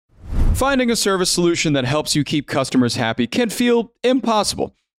Finding a service solution that helps you keep customers happy can feel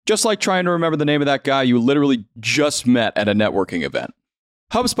impossible, just like trying to remember the name of that guy you literally just met at a networking event.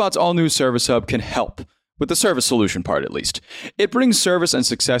 HubSpot's all-new Service Hub can help, with the service solution part at least. It brings service and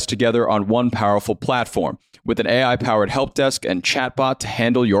success together on one powerful platform, with an AI-powered help desk and chatbot to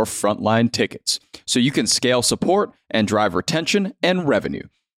handle your frontline tickets, so you can scale support and drive retention and revenue.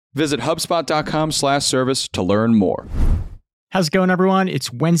 Visit HubSpot.com/service to learn more. How's it going, everyone? It's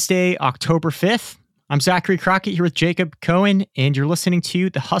Wednesday, October 5th. I'm Zachary Crockett here with Jacob Cohen, and you're listening to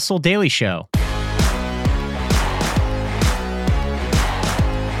The Hustle Daily Show.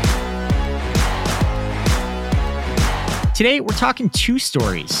 Today, we're talking two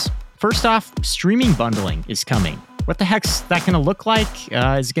stories. First off, streaming bundling is coming. What the heck's that going to look like?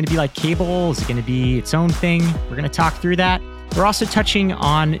 Is it going to be like cable? Is it going to be its own thing? We're going to talk through that. We're also touching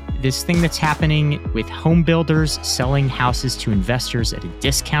on this thing that's happening with home builders selling houses to investors at a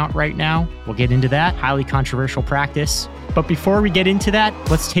discount right now. We'll get into that. Highly controversial practice. But before we get into that,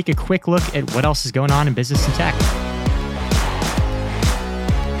 let's take a quick look at what else is going on in business and tech.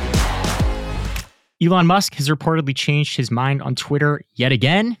 Elon Musk has reportedly changed his mind on Twitter yet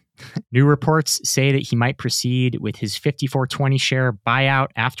again. New reports say that he might proceed with his 54.20 share buyout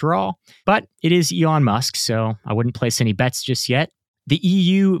after all. But it is Elon Musk, so I wouldn't place any bets just yet. The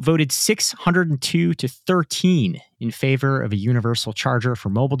EU voted 602 to 13 in favor of a universal charger for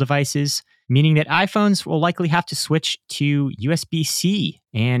mobile devices, meaning that iPhones will likely have to switch to USB-C.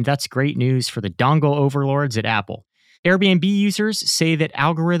 And that's great news for the dongle overlords at Apple. Airbnb users say that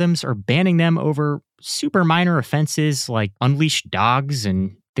algorithms are banning them over super minor offenses like unleashed dogs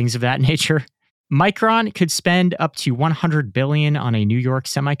and things of that nature. Micron could spend up to $100 billion on a New York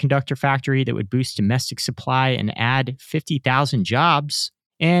semiconductor factory that would boost domestic supply and add 50,000 jobs.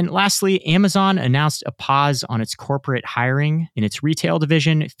 And lastly, Amazon announced a pause on its corporate hiring in its retail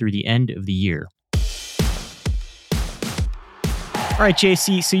division through the end of the year. All right,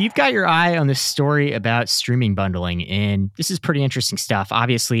 JC, so you've got your eye on this story about streaming bundling, and this is pretty interesting stuff.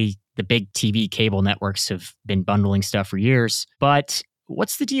 Obviously, the big TV cable networks have been bundling stuff for years, but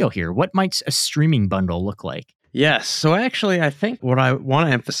what's the deal here? What might a streaming bundle look like? Yes. So actually, I think what I want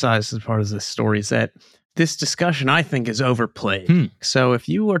to emphasize as part of this story is that this discussion, I think, is overplayed. So if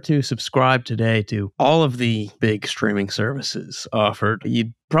you were to subscribe today to all of the big streaming services offered,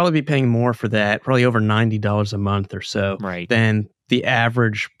 you'd probably be paying more for that, probably over $90 a month or so, right, than the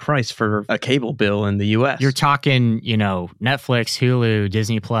average price for a cable bill in the US. You're talking, Netflix, Hulu,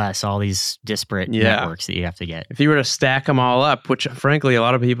 Disney Plus, all these disparate networks that you have to get. If you were to stack them all up, which frankly a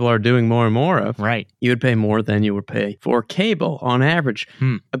lot of people are doing more and more of, right, you would pay more than you would pay for cable on average.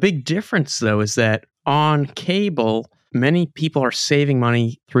 A big difference, though, is that on cable, many people are saving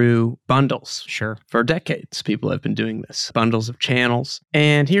money through bundles. Sure. For decades, people have been doing this. Bundles of channels.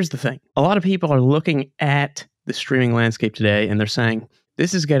 And here's the thing. A lot of people are looking at the streaming landscape today, and they're saying,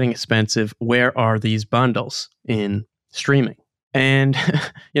 this is getting expensive. Where are these bundles in streaming? And,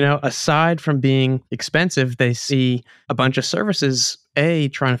 aside from being expensive, they see a bunch of services,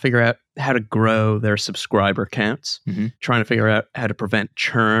 trying to figure out how to grow their subscriber counts, trying to figure out how to prevent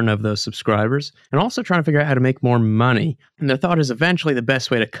churn of those subscribers, and also trying to figure out how to make more money. And their thought is eventually the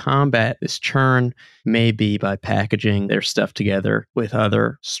best way to combat this churn may be by packaging their stuff together with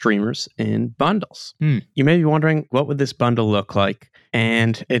other streamers in bundles. You may be wondering, what would this bundle look like?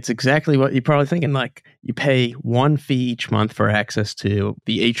 And it's exactly what you're probably thinking. Like, you pay one fee each month for access to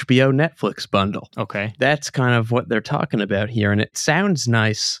the HBO Netflix bundle. Okay. That's kind of what they're talking about here. And it sounds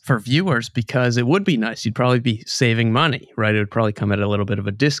nice for viewers because it would be nice. You'd probably be saving money, right? It would probably come at a little bit of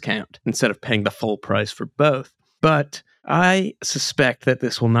a discount instead of paying the full price for both. But I suspect that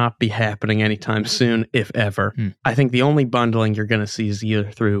this will not be happening anytime soon, if ever. I think the only bundling you're going to see is either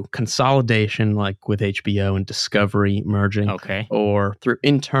through consolidation, like with HBO and Discovery merging, or through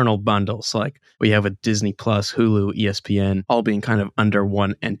internal bundles, like we have with Disney Plus, Hulu, ESPN, all being kind of under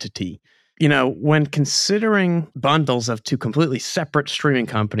one entity. When considering bundles of two completely separate streaming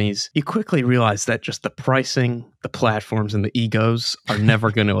companies, you quickly realize that just the pricing, the platforms, and the egos are never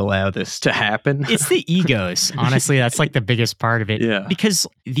going to allow this to happen. It's the egos. Honestly, that's like the biggest part of it. Yeah. Because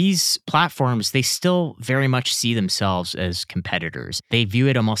these platforms, they still very much see themselves as competitors. They view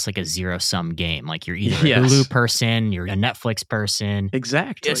it almost like a zero-sum game. Like you're either a Hulu person, you're a Netflix person.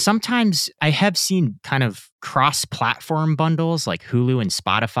 Exactly. Sometimes I have seen kind of cross-platform bundles, like Hulu and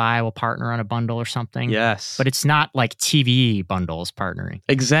Spotify will partner on a bundle or something. Yes. But it's not like TV bundles partnering.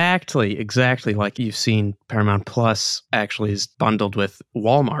 Exactly. Like you've seen Paramount Plus actually is bundled with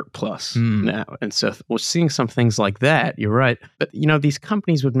Walmart Plus now. And so we're seeing some things like that. You're right. But, these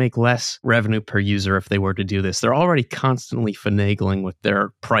companies would make less revenue per user if they were to do this. They're already constantly finagling with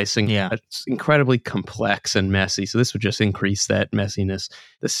their pricing. Yeah. It's incredibly complex and messy. So this would just increase that messiness.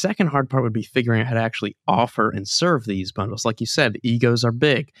 The second hard part would be figuring out how to actually offer and serve these bundles. Like you said, egos are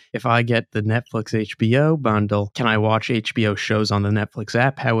big. If I get the Netflix HBO bundle, can I watch HBO shows on the Netflix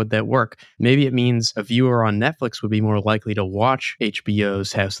app? How would that work? Maybe it means a viewer on Netflix would be more likely to watch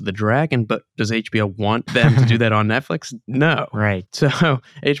HBO's House of the Dragon, but does HBO want them to do that on Netflix? No. Right. So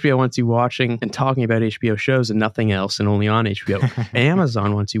HBO wants you watching and talking about HBO shows and nothing else and only on HBO.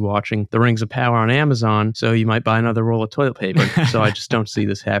 Amazon wants you watching The Rings of Power on Amazon, so you might buy another roll of toilet paper. So I just don't see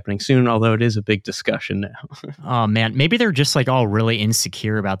this happening soon, although it is a big discussion now. Oh, man. Maybe they're just like all really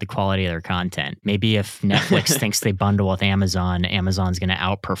insecure about the quality of their content. Maybe if Netflix thinks they bundle with Amazon, Amazon's going to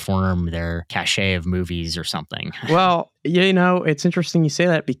outperform their cachet of movies or something. Well, it's interesting you say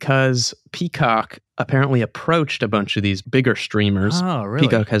that because Peacock apparently approached a bunch of these bigger streamers. Oh, really?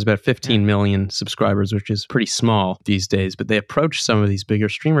 Peacock has about 15 million subscribers, which is pretty small these days, but they approached some of these bigger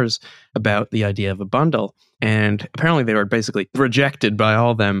streamers about the idea of a bundle. And apparently they were basically rejected by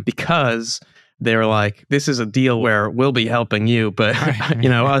all of them because they were like, this is a deal where we'll be helping you, but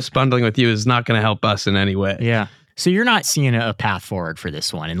us bundling with you is not going to help us in any way. Yeah. So you're not seeing a path forward for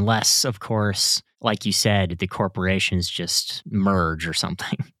this one, unless, of course, like you said, the corporations just merge or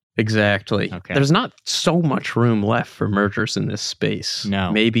something. Exactly. Okay. There's not so much room left for mergers in this space.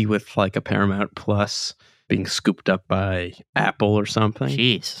 No. Maybe with like a Paramount Plus being scooped up by Apple or something.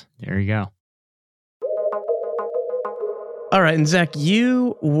 Jeez. There you go. All right. And Zach,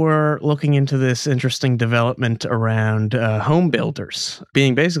 you were looking into this interesting development around home builders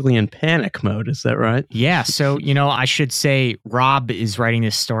being basically in panic mode. Is that right? Yeah. So, I should say Rob is writing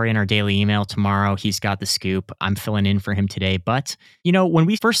this story in our daily email tomorrow. He's got the scoop. I'm filling in for him today. But, when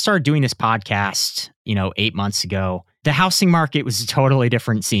we first started doing this podcast, 8 months ago, the housing market was a totally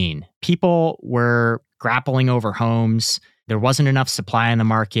different scene. People were grappling over homes. There wasn't enough supply in the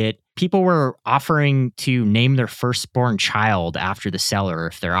market. People were offering to name their firstborn child after the seller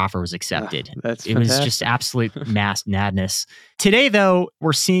if their offer was accepted. That's It fantastic. was just absolute mass madness. Today, though,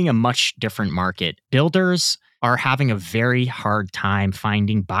 we're seeing a much different market. Builders are having a very hard time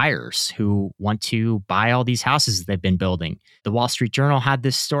finding buyers who want to buy all these houses that they've been building. The Wall Street Journal had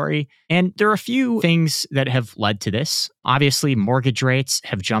this story, and there are a few things that have led to this. Obviously, mortgage rates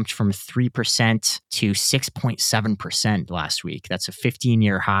have jumped from 3% to 6.7% last week. That's a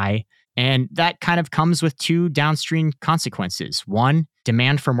 15-year high. And that kind of comes with two downstream consequences. One,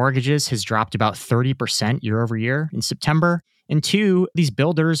 demand for mortgages has dropped about 30% year over year in September. And two, these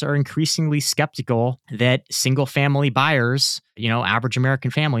builders are increasingly skeptical that single family buyers, average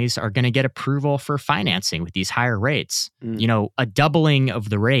American families, are going to get approval for financing with these higher rates. A doubling of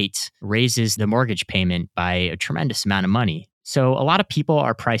the rate raises the mortgage payment by a tremendous amount of money. So a lot of people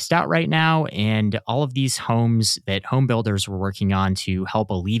are priced out right now, and all of these homes that home builders were working on to help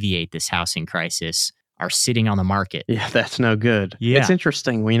alleviate this housing crisis are sitting on the market. Yeah, that's no good. Yeah. It's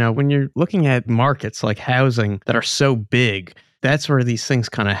interesting. When you're looking at markets like housing that are so big, that's where these things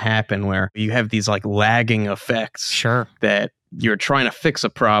kind of happen, where you have these like lagging effects. Sure. That you're trying to fix a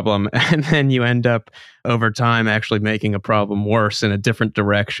problem and then you end up over time actually making a problem worse in a different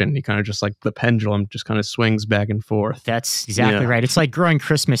direction. You kind of just like the pendulum just kind of swings back and forth. That's exactly right. It's like growing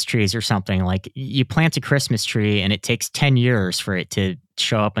Christmas trees or something. Like you plant a Christmas tree and it takes 10 years for it to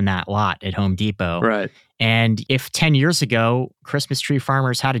show up in that lot at Home Depot. Right. And if 10 years ago, Christmas tree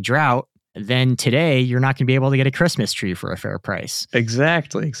farmers had a drought, then today you're not going to be able to get a Christmas tree for a fair price.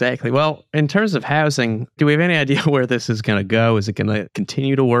 Exactly. Well, in terms of housing, do we have any idea where this is going to go? Is it going to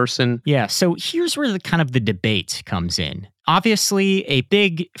continue to worsen? Yeah, so here's where the debate comes in. Obviously, a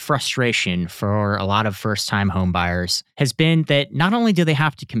big frustration for a lot of first-time home buyers has been that not only do they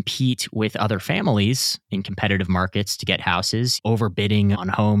have to compete with other families in competitive markets to get houses, overbidding on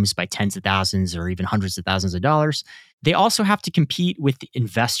homes by tens of thousands or even hundreds of thousands of dollars, they also have to compete with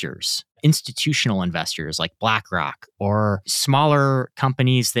investors, institutional investors like BlackRock or smaller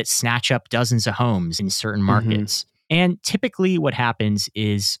companies that snatch up dozens of homes in certain markets. And typically what happens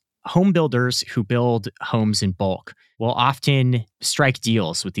is home builders who build homes in bulk will often strike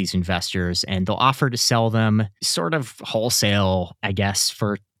deals with these investors, and they'll offer to sell them sort of wholesale, I guess,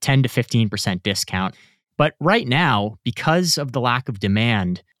 for 10 to 15% discount. But right now, because of the lack of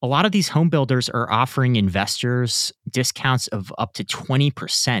demand, a lot of these home builders are offering investors discounts of up to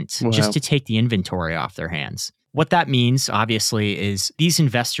 20% just to take the inventory off their hands. What that means, obviously, is these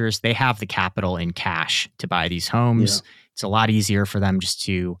investors, they have the capital in cash to buy these homes. Yeah. It's a lot easier for them just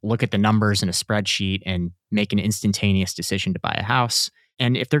to look at the numbers in a spreadsheet and make an instantaneous decision to buy a house.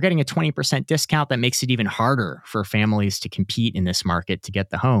 And if they're getting a 20% discount, that makes it even harder for families to compete in this market to get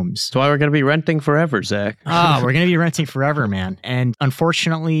the homes. That's why we're going to be renting forever, Zach. We're going to be renting forever, man. And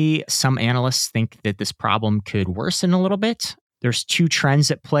unfortunately, some analysts think that this problem could worsen a little bit. There's two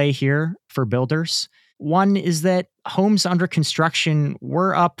trends at play here for builders. One is that homes under construction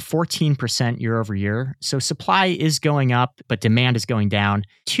were up 14% year over year. So supply is going up, but demand is going down.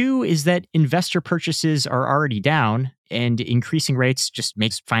 Two is that investor purchases are already down, and increasing rates just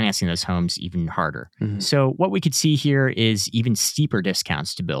makes financing those homes even harder. Mm-hmm. So what we could see here is even steeper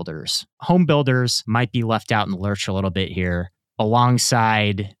discounts to builders. Home builders might be left out in the lurch a little bit here,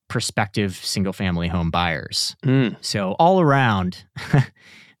 alongside prospective single-family home buyers. So all around,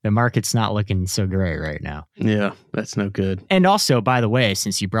 the market's not looking so great right now. Yeah, that's no good. And also, by the way,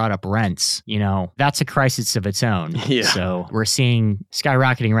 since you brought up rents, that's a crisis of its own. Yeah. So we're seeing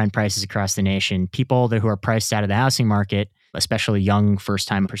skyrocketing rent prices across the nation. People who are priced out of the housing market, especially young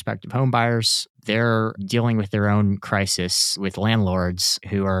first-time prospective home buyers, they're dealing with their own crisis with landlords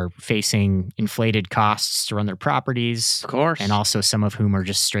who are facing inflated costs to run their properties. Of course. And also some of whom are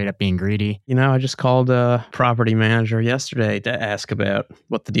just straight up being greedy. I just called a property manager yesterday to ask about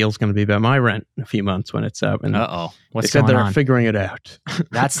what the deal's going to be about my rent in a few months when it's up. And what's they said going they're on? Figuring it out.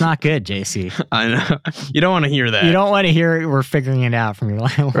 That's not good, JC. I know. You don't want to hear that. You don't want to hear we're figuring it out from your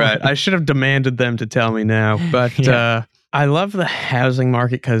landlord. Right. I should have demanded them to tell me now. But I love the housing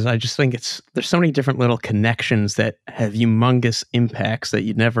market because I just think there's so many different little connections that have humongous impacts that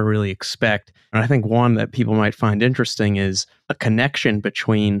you'd never really expect. And I think one that people might find interesting is a connection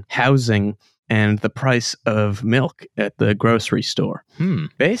between housing and the price of milk at the grocery store.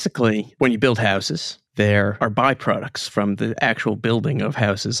 Basically, when you build houses, there are byproducts from the actual building of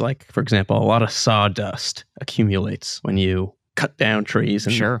houses. Like, for example, a lot of sawdust accumulates when you cut down trees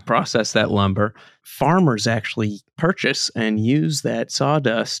and process that lumber. Farmers actually purchase and use that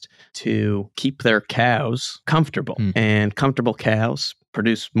sawdust to keep their cows comfortable. And comfortable cows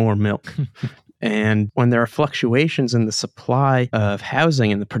produce more milk. And when there are fluctuations in the supply of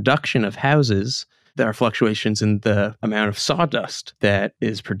housing and the production of houses, there are fluctuations in the amount of sawdust that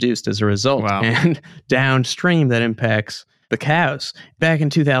is produced as a result. Wow. And downstream, that impacts the cows. Back in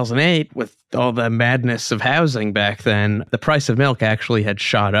 2008, with all the madness of housing back then, the price of milk actually had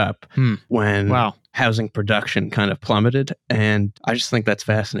shot up when housing production kind of plummeted. And I just think that's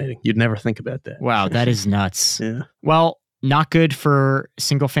fascinating. You'd never think about that. Wow, that is nuts. Yeah. Well, not good for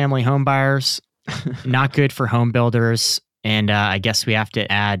single-family home buyers, not good for home builders, and I guess we have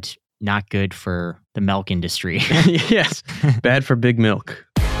to add not good for the milk industry. Yes, bad for big milk.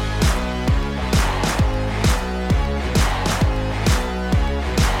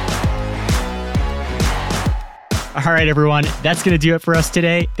 All right, everyone. That's going to do it for us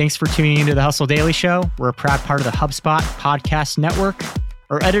today. Thanks for tuning into the Hustle Daily Show. We're a proud part of the HubSpot podcast network.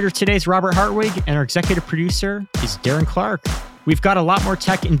 Our editor today is Robert Hartwig, and our executive producer is Darren Clark. We've got a lot more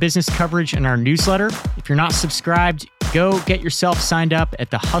tech and business coverage in our newsletter. If you're not subscribed, go get yourself signed up at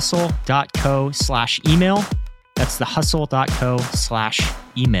thehustle.co/email. That's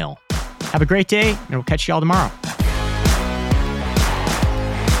thehustle.co/email. Have a great day, and we'll catch you all tomorrow.